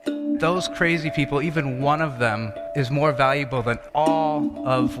those crazy people, even one of them, is more valuable than all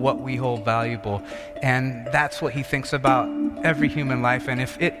of what we hold valuable. And that's what he thinks about every human life. And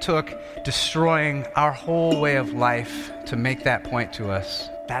if it took destroying our whole way of life to make that point to us,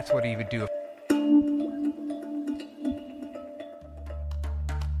 that's what he would do.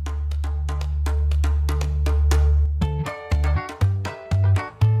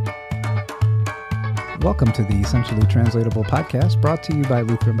 Welcome to the Essentially Translatable podcast brought to you by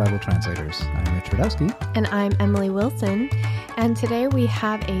Lutheran Bible Translators. I'm Rich Rudowske. And I'm Emily Wilson. And today we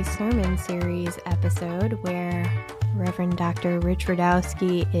have a sermon series episode where Reverend Dr. Rich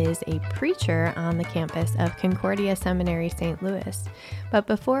Rudowske is a preacher on the campus of Concordia Seminary, St. Louis. But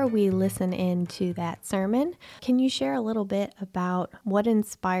before we listen into that sermon, can you share a little bit about what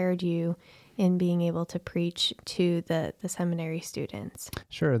inspired you in being able to preach to the seminary students?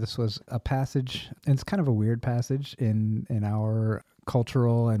 Sure. This was a passage, and it's kind of a weird passage in our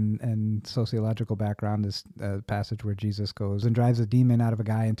cultural and sociological background. This passage where Jesus goes and drives a demon out of a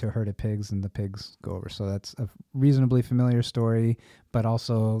guy into a herd of pigs, and the pigs go over. So that's a reasonably familiar story, but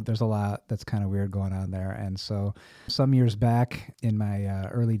also there's a lot that's kind of weird going on there. And so some years back in my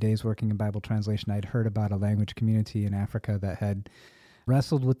early days working in Bible translation, I'd heard about a language community in Africa that had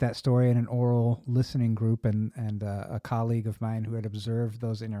wrestled with that story in an oral listening group, and a colleague of mine who had observed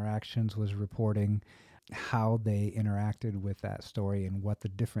those interactions was reporting how they interacted with that story and what the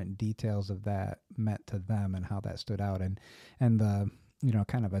different details of that meant to them and how that stood out. And the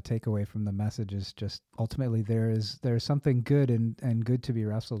kind of a takeaway from the message is just ultimately there's something good and good to be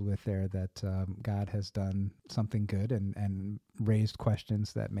wrestled with there, that God has done something good and raised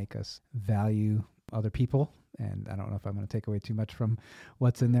questions that make us value other people. And I don't know if I'm going to take away too much from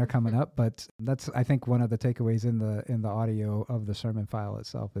what's in there coming up, but that's, I think, one of the takeaways in the audio of the sermon file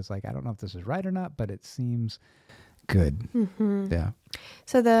itself is like, I don't know if this is right or not, but it seems good. Mm-hmm. Yeah.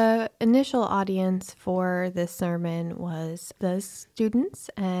 So the initial audience for this sermon was the students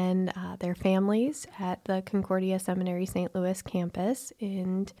and their families at the Concordia Seminary St. Louis campus.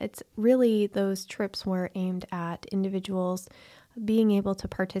 And it's really, those trips were aimed at individuals being able to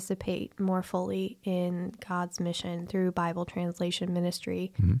participate more fully in God's mission through Bible translation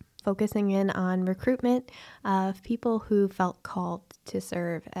ministry, focusing in on recruitment of people who felt called to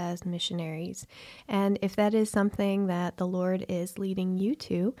serve as missionaries. And if that is something that the Lord is leading you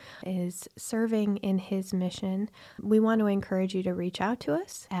to, is serving in his mission, we want to encourage you to reach out to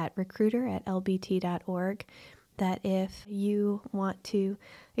us at recruiter@lbt.org. That if you want to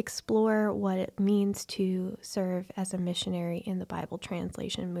explore what it means to serve as a missionary in the Bible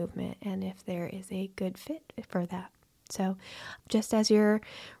translation movement, and if there is a good fit for that. So just as you're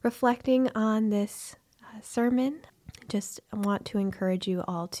reflecting on this sermon, just want to encourage you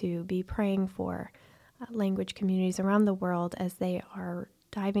all to be praying for language communities around the world as they are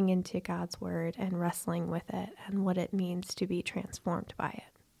diving into God's Word and wrestling with it and what it means to be transformed by it.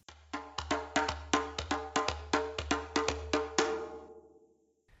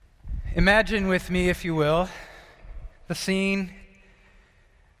 Imagine with me, if you will, the scene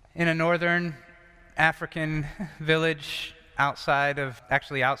in a northern African village outside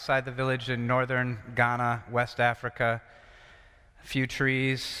the village in northern Ghana, West Africa. A few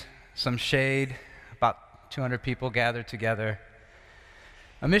trees, some shade, about 200 people gathered together.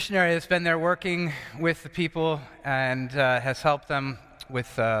 A missionary that's been there working with the people and has helped them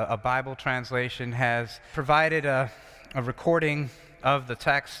with a Bible translation, has provided a recording of the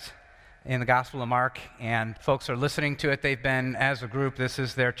text in the Gospel of Mark, and folks are listening to it. They've been, as a group, this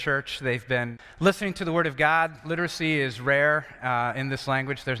is their church, they've been listening to the Word of God. Literacy is rare in this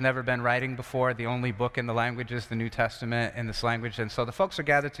language. There's never been writing before. The only book in the language is the New Testament in this language. And so the folks are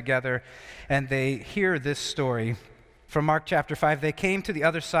gathered together, and they hear this story from Mark chapter 5. They came to the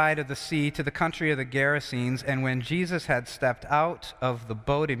other side of the sea, to the country of the Gerasenes, and when Jesus had stepped out of the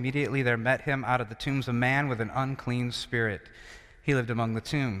boat, immediately there met him out of the tombs a man with an unclean spirit. He lived among the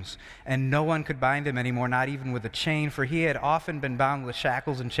tombs, and no one could bind him anymore, not even with a chain, for he had often been bound with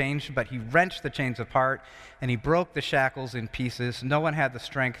shackles and chains, but he wrenched the chains apart, and he broke the shackles in pieces. No one had the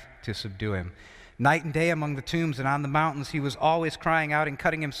strength to subdue him. Night and day among the tombs and on the mountains, he was always crying out and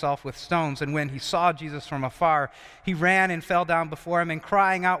cutting himself with stones. And when he saw Jesus from afar, he ran and fell down before him, and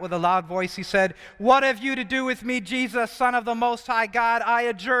crying out with a loud voice, he said, "What have you to do with me, Jesus, Son of the Most High God? I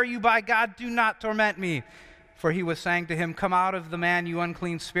adjure you by God, do not torment me." For he was saying to him, "Come out of the man, you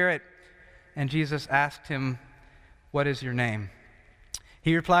unclean spirit." And Jesus asked him, "What is your name?"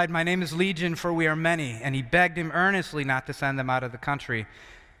 He replied, "My name is Legion, for we are many." And he begged him earnestly not to send them out of the country.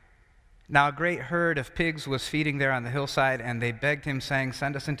 Now a great herd of pigs was feeding there on the hillside, and they begged him, saying,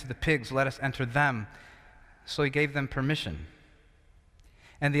 "Send us into the pigs, let us enter them." So he gave them permission.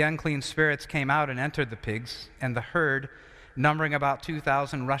 And the unclean spirits came out and entered the pigs, and the herd, numbering about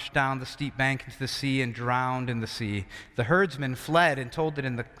 2,000, rushed down the steep bank into the sea and drowned in the sea. The herdsmen fled and told it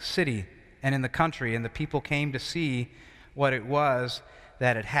in the city and in the country, and the people came to see what it was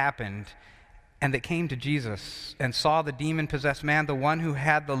that had happened. And they came to Jesus and saw the demon-possessed man, the one who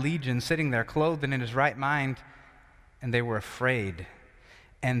had the legion, sitting there, clothed and in his right mind, and they were afraid.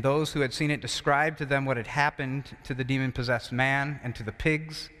 And those who had seen it described to them what had happened to the demon-possessed man and to the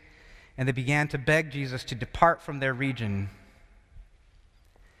pigs, and they began to beg Jesus to depart from their region.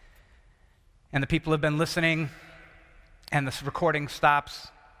 And the people have been listening, and this recording stops,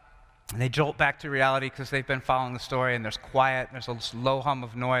 and they jolt back to reality because they've been following the story, and there's quiet, there's a low hum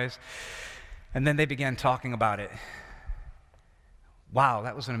of noise, and then they began talking about it. Wow,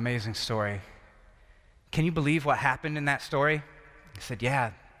 that was an amazing story. Can you believe what happened in that story? He said,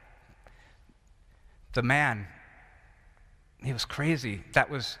 yeah, the man, he was crazy. That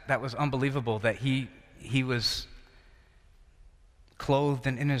was unbelievable that he was clothed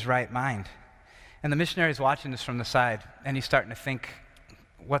and in his right mind. And the missionary's watching this from the side, and he's starting to think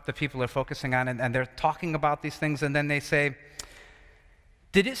what the people are focusing on, and they're talking about these things, and then they say,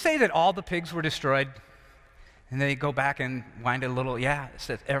 did it say that all the pigs were destroyed? And they go back and wind it a little, yeah, it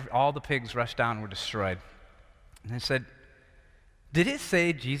said all the pigs rushed down and were destroyed. And they said, did it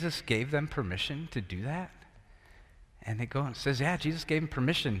say Jesus gave them permission to do that? And they go and says, yeah, Jesus gave them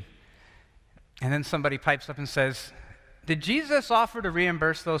permission. And then somebody pipes up and says, did Jesus offer to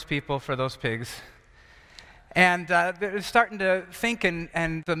reimburse those people for those pigs? And they're starting to think,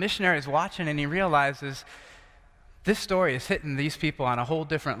 and the missionary is watching, and he realizes this story is hitting these people on a whole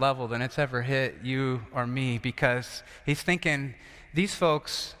different level than it's ever hit you or me, because he's thinking, these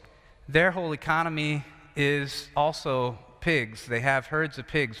folks, their whole economy is also pigs. They have herds of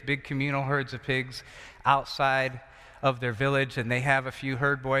pigs, big communal herds of pigs outside of their village, and they have a few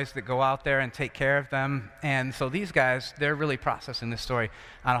herd boys that go out there and take care of them. And so these guys, they're really processing this story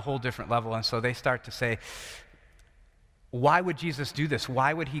on a whole different level. And so they start to say, why would Jesus do this?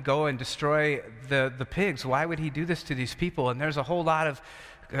 Why would he go and destroy the pigs? Why would he do this to these people? And there's a whole lot of,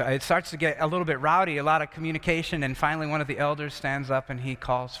 it starts to get a little bit rowdy, a lot of communication, and finally one of the elders stands up and he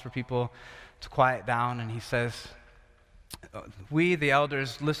calls for people to quiet down, and he says, we, the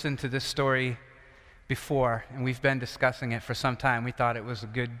elders, listened to this story before, and we've been discussing it for some time. We thought it was a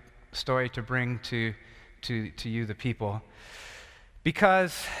good story to bring to you, the people,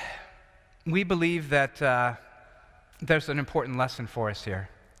 because we believe that there's an important lesson for us here.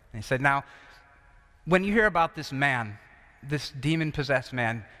 And he said, now, when you hear about this man, this demon-possessed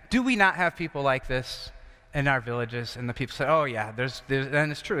man, do we not have people like this in our villages? And the people said, oh yeah, there's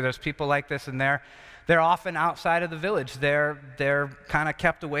and it's true, there's people like this, and they're often outside of the village. They're kind of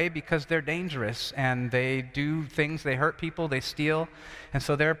kept away because they're dangerous, and they do things, they hurt people, they steal, and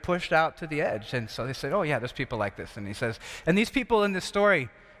so they're pushed out to the edge. And so they said, oh yeah, there's people like this. And he says, and these people in this story,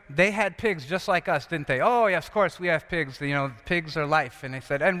 they had pigs just like us, didn't they? Oh yes, of course we have pigs. Pigs are life. And they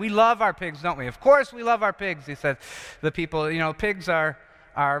said, and we love our pigs, don't we? Of course we love our pigs. He said, the people, pigs are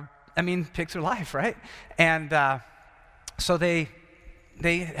pigs are life, right? And so they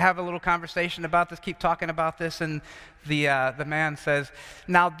have a little conversation about this, keep talking about this, and the man says,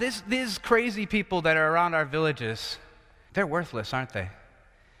 now these crazy people that are around our villages, they're worthless, aren't they?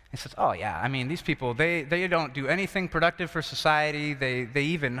 He says, oh yeah, these people, they don't do anything productive for society, they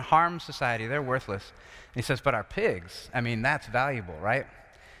even harm society, they're worthless. And he says, but our pigs, that's valuable, right?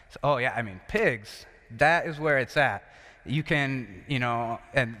 So, oh yeah, pigs, that is where it's at. You can,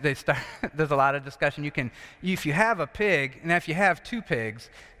 and they start, there's a lot of discussion. If you have a pig, and if you have two pigs,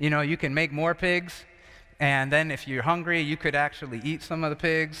 you can make more pigs, and then if you're hungry, you could actually eat some of the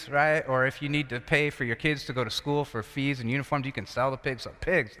pigs, right? Or if you need to pay for your kids to go to school for fees and uniforms, you can sell the pigs. So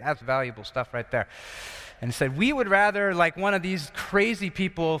pigs, that's valuable stuff right there. And he said, we would rather, like one of these crazy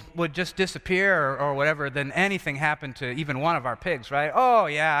people would just disappear or whatever than anything happen to even one of our pigs, right? Oh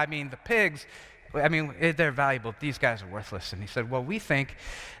yeah, the pigs, they're valuable. These guys are worthless. And he said, well, we think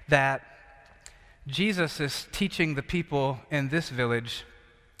that Jesus is teaching the people in this village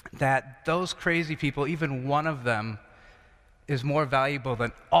that those crazy people, even one of them, is more valuable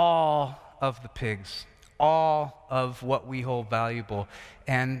than all of the pigs, all of what we hold valuable.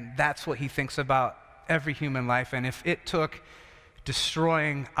 And that's what he thinks about every human life. And if it took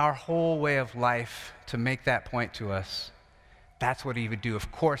destroying our whole way of life to make that point to us, that's what he would do.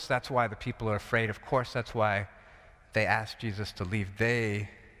 Of course, that's why the people are afraid. Of course, that's why they asked Jesus to leave. They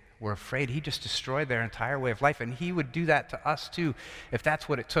were afraid. He just destroyed their entire way of life, and he would do that to us too, if that's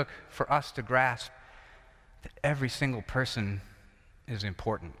what it took for us to grasp that every single person is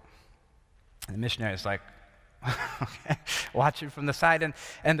important. And the missionary is like, Okay? Watching from the side.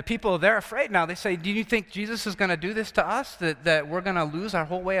 And the people, they're afraid now. They say, do you think Jesus is going to do this to us? That we're going to lose our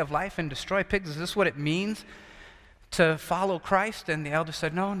whole way of life and destroy pigs? Is this what it means to follow Christ? And the elders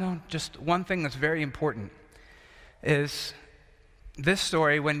said, no, just one thing that's very important is this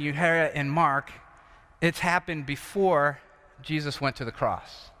story, when you hear it in Mark, it's happened before Jesus went to the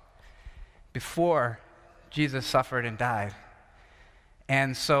cross, before Jesus suffered and died.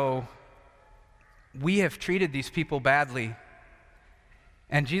 And so we have treated these people badly,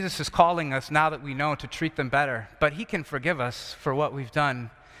 and Jesus is calling us, now that we know, to treat them better. But he can forgive us for what we've done.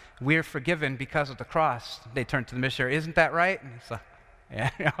 We're forgiven because of the cross. They turned to the missionary, isn't that right? And it's like,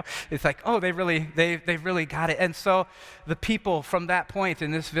 yeah, it's like, oh, they've really got it. And so the people from that point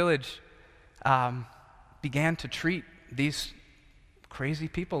in this village began to treat these crazy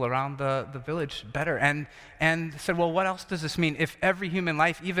people around the village better, and said, well, what else does this mean? If every human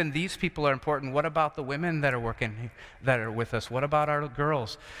life, even these people, are important, what about the women that are working, that are with us? What about our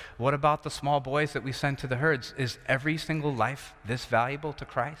girls? What about the small boys that we send to the herds? Is every single life this valuable to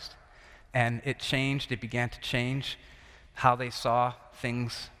Christ? And it began to change how they saw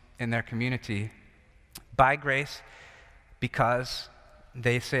things in their community by grace, because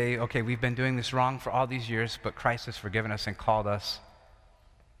they say, okay, we've been doing this wrong for all these years, but Christ has forgiven us and called us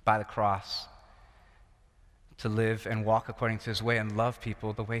by the cross to live and walk according to his way and love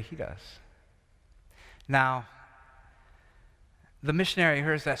people the way he does. Now, the missionary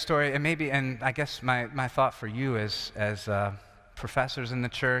hears that story, and I guess my thought for you as professors in the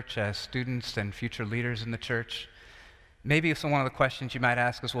church, as students and future leaders in the church, maybe one of the questions you might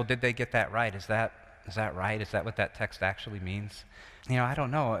ask is, well, did they get that right? Is that right? Is that what that text actually means? I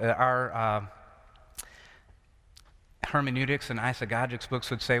don't know. Our hermeneutics and isagogics books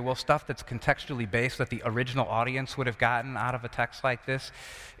would say, well, stuff that's contextually based that the original audience would have gotten out of a text like this,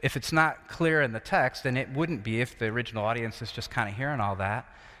 if it's not clear in the text, and it wouldn't be if the original audience is just kind of hearing all that.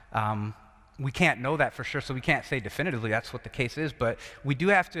 We can't know that for sure, so we can't say definitively that's what the case is, but we do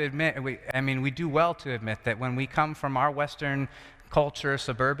have to admit, we do well to admit that when we come from our Western culture,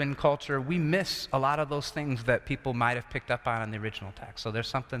 suburban culture, we miss a lot of those things that people might have picked up on in the original text. So there's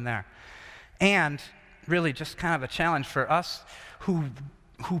something there. And really just kind of a challenge for us who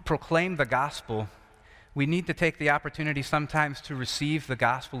proclaim the gospel. We need to take the opportunity sometimes to receive the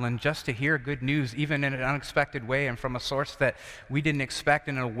gospel and just to hear good news, even in an unexpected way and from a source that we didn't expect,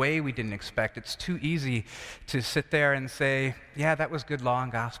 in a way we didn't expect. It's too easy to sit there and say, yeah, that was good law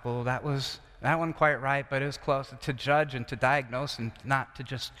and gospel, that wasn't quite right, but it was close, to judge and to diagnose and not to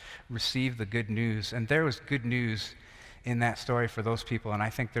just receive the good news. And there was good news in that story for those people, and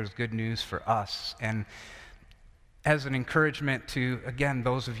I think there's good news for us. And as an encouragement to, again,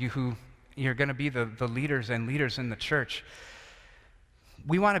 those of you who you're going to be the leaders and leaders in the church,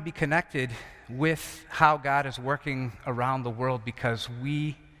 we want to be connected with how God is working around the world, because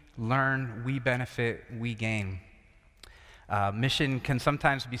we learn, we benefit, we gain. Mission can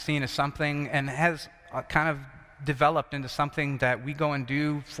sometimes be seen as something, and has kind of developed into something that we go and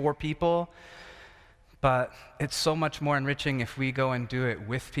do for people, but it's so much more enriching if we go and do it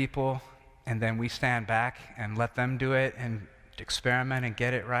with people, and then we stand back and let them do it and experiment and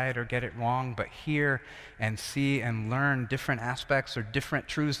get it right or get it wrong, but hear and see and learn different aspects or different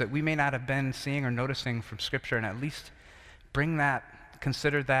truths that we may not have been seeing or noticing from Scripture, and at least bring that,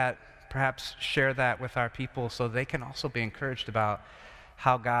 consider that, perhaps share that with our people so they can also be encouraged about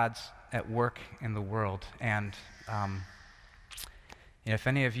how God's at work in the world. And if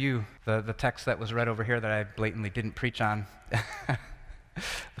any of you, the text that was read over here that I blatantly didn't preach on,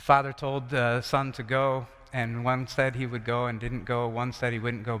 the father told the son to go, and one said he would go and didn't go, one said he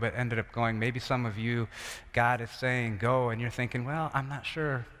wouldn't go but ended up going. Maybe some of you, God is saying go, and you're thinking, well, I'm not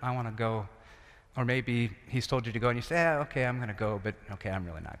sure I want to go. Or maybe he's told you to go and you say, okay, I'm going to go, but okay, I'm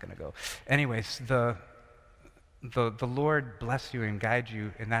really not going to go. Anyways, the Lord bless you and guide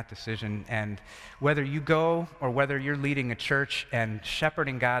you in that decision. And whether you go or whether you're leading a church and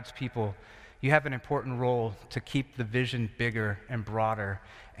shepherding God's people, you have an important role to keep the vision bigger and broader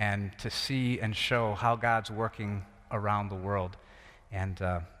and to see and show how God's working around the world. And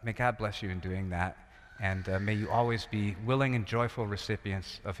may God bless you in doing that. And may you always be willing and joyful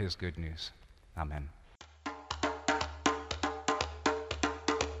recipients of his good news. Amen.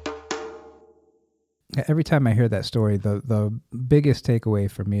 Every time I hear that story, the biggest takeaway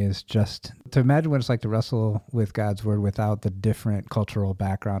for me is just to imagine what it's like to wrestle with God's word without the different cultural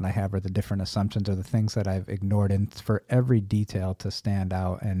background I have, or the different assumptions or the things that I've ignored, and for every detail to stand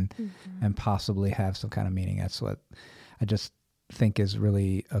out and possibly have some kind of meaning. That's what I just think is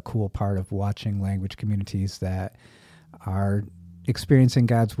really a cool part of watching language communities that are experiencing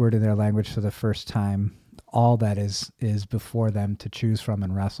God's word in their language for the first time, all that is before them to choose from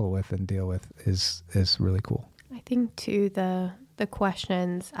and wrestle with and deal with is really cool. I think too the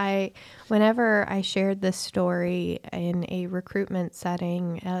questions, whenever I shared this story in a recruitment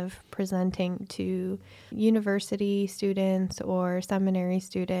setting of presenting to university students or seminary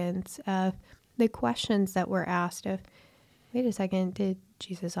students, the questions that were asked of, wait a second, did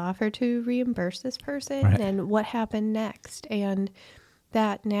Jesus offer to reimburse this person? Right. And what happened next? And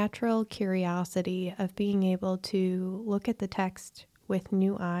that natural curiosity of being able to look at the text with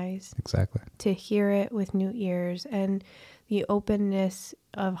new eyes. Exactly. To hear it with new ears, and the openness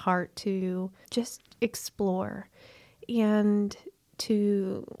of heart to just explore and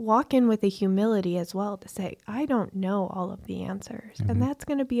to walk in with a humility as well to say, I don't know all of the answers, and that's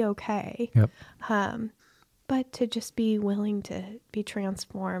going to be okay. Yep. But to just be willing to be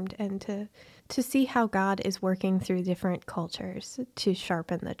transformed and to see how God is working through different cultures to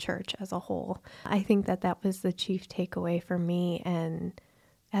sharpen the church as a whole. I think that was the chief takeaway for me. And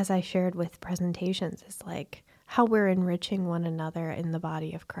as I shared with presentations, is like how we're enriching one another in the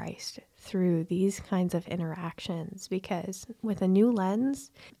body of Christ through these kinds of interactions, because with a new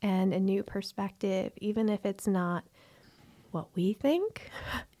lens and a new perspective, even if it's not what we think,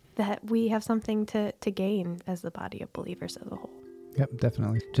 that we have something to gain as the body of believers as a whole. Yep,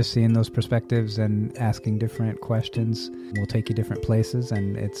 definitely. Just seeing those perspectives and asking different questions will take you different places,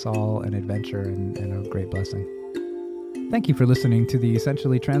 and it's all an adventure and a great blessing. Thank you for listening to the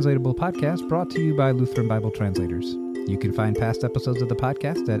Essentially Translatable podcast brought to you by Lutheran Bible Translators. You can find past episodes of the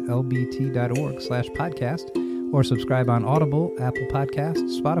podcast at lbt.org/podcast or subscribe on Audible, Apple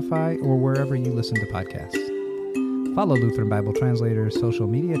Podcasts, Spotify, or wherever you listen to podcasts. Follow Lutheran Bible Translators' social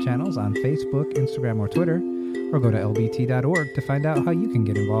media channels on Facebook, Instagram, or Twitter, or go to lbt.org to find out how you can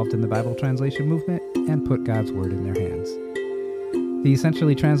get involved in the Bible translation movement and put God's Word in their hands. The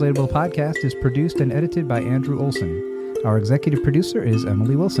Essentially Translatable podcast is produced and edited by Andrew Olson. Our executive producer is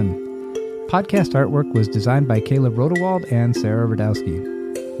Emily Wilson. Podcast artwork was designed by Caleb Rodewald and Sarah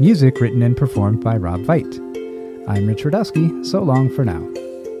Rudowske. Music written and performed by Rob Veit. I'm Rich Rudowske. So long for now.